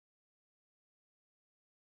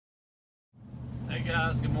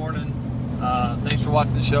guys? Good morning. Thanks for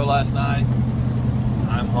watching the show last night.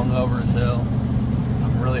 I'm hungover as hell.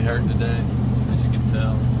 I'm really hurting today, as you can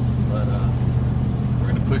tell. But we're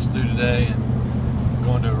going to push through today and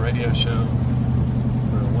going to a radio show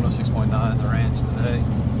for 106.9 The Ranch today.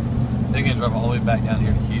 They're going to drive all the way back down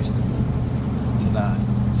here to Houston tonight.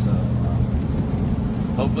 So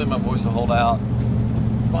hopefully my voice will hold out.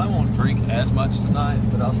 Probably won't drink as much tonight,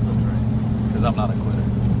 but I'll still drink because I'm not a quitter.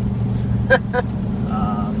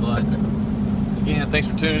 But again, thanks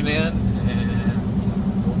for tuning in,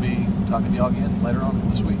 and we'll be talking to y'all again later on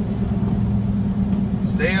this week.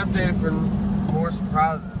 Stay updated for more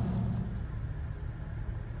surprises.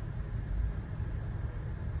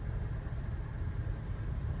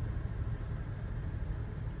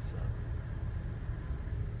 So,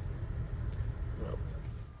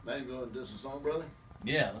 Now you go and do some song, brother?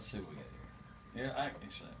 yeah, let's see what we got here. Yeah,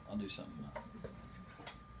 actually, I'll do something.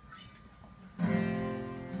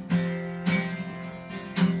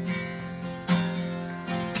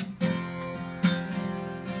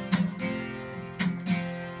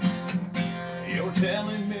 You're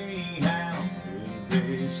telling me how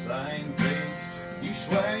this thing feels. You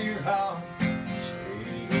swear your heart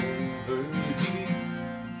stayed over years,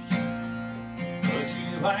 but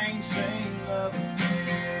you ain't seen loving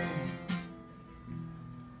yet.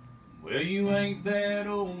 Well, you ain't that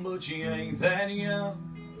old, but you ain't that young.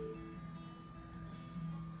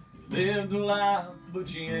 You lived a life,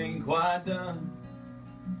 but you ain't quite done.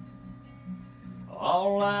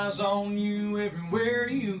 All eyes on you everywhere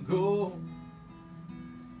you go.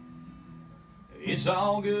 It's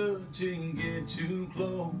all good till you get too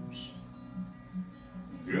close.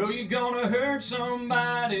 Girl, you're gonna hurt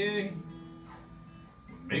somebody,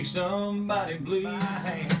 make somebody bleed.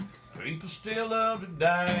 People still love to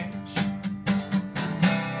dance.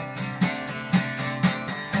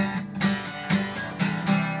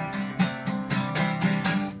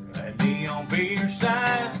 Right, be on Peter's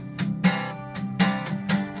side.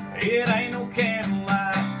 It ain't no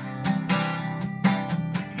candlelight.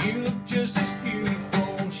 You look just as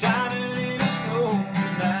beautiful shining in the snow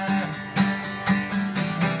tonight.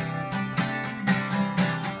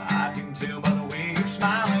 I can tell by the way you're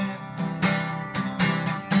smiling,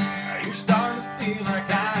 you're starting to feel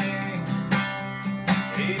like I am.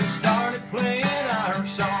 Hey, you started playing our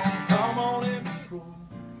song. Come on, let me go.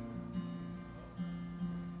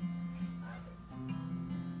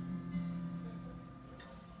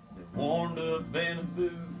 They warmed up in a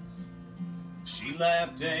booth. She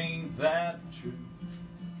laughed, ain't that the truth?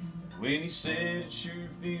 When he said it sure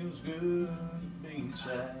feels good to be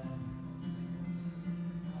sad.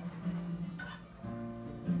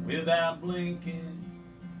 Without blinking,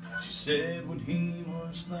 she said what he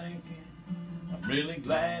was thinking. I'm really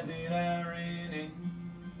glad that I ran into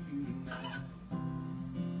you tonight.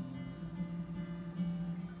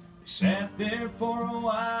 They sat there for a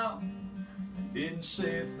while and didn't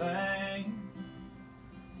say a thing.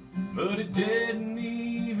 But it didn't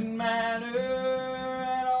even matter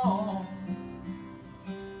at all.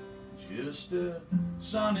 Just a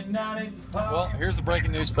Sunday night at the park. Well, here's the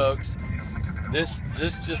breaking news, folks. This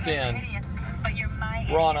just in.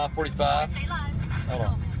 We're on I-45. Hold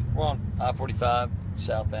on. We're on I-45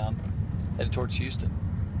 southbound, headed towards Houston.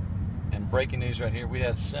 And breaking news right here, we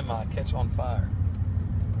had a semi catch on fire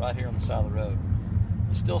right here on the side of the road.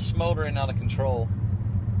 It's still smoldering out of control,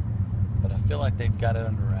 but I feel like they've got it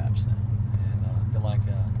under wraps now. And I feel like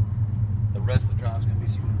the rest of the drive is going to be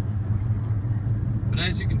smooth. But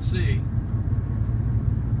as you can see,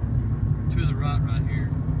 to the right here,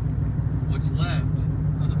 what's left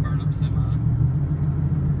of the burned up semi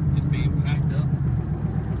is being packed up,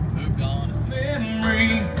 moved on.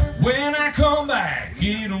 Memory, when I come back,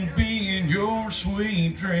 it'll be in your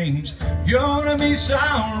sweet dreams. You're gonna be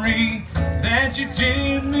sorry that you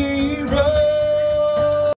did me wrong.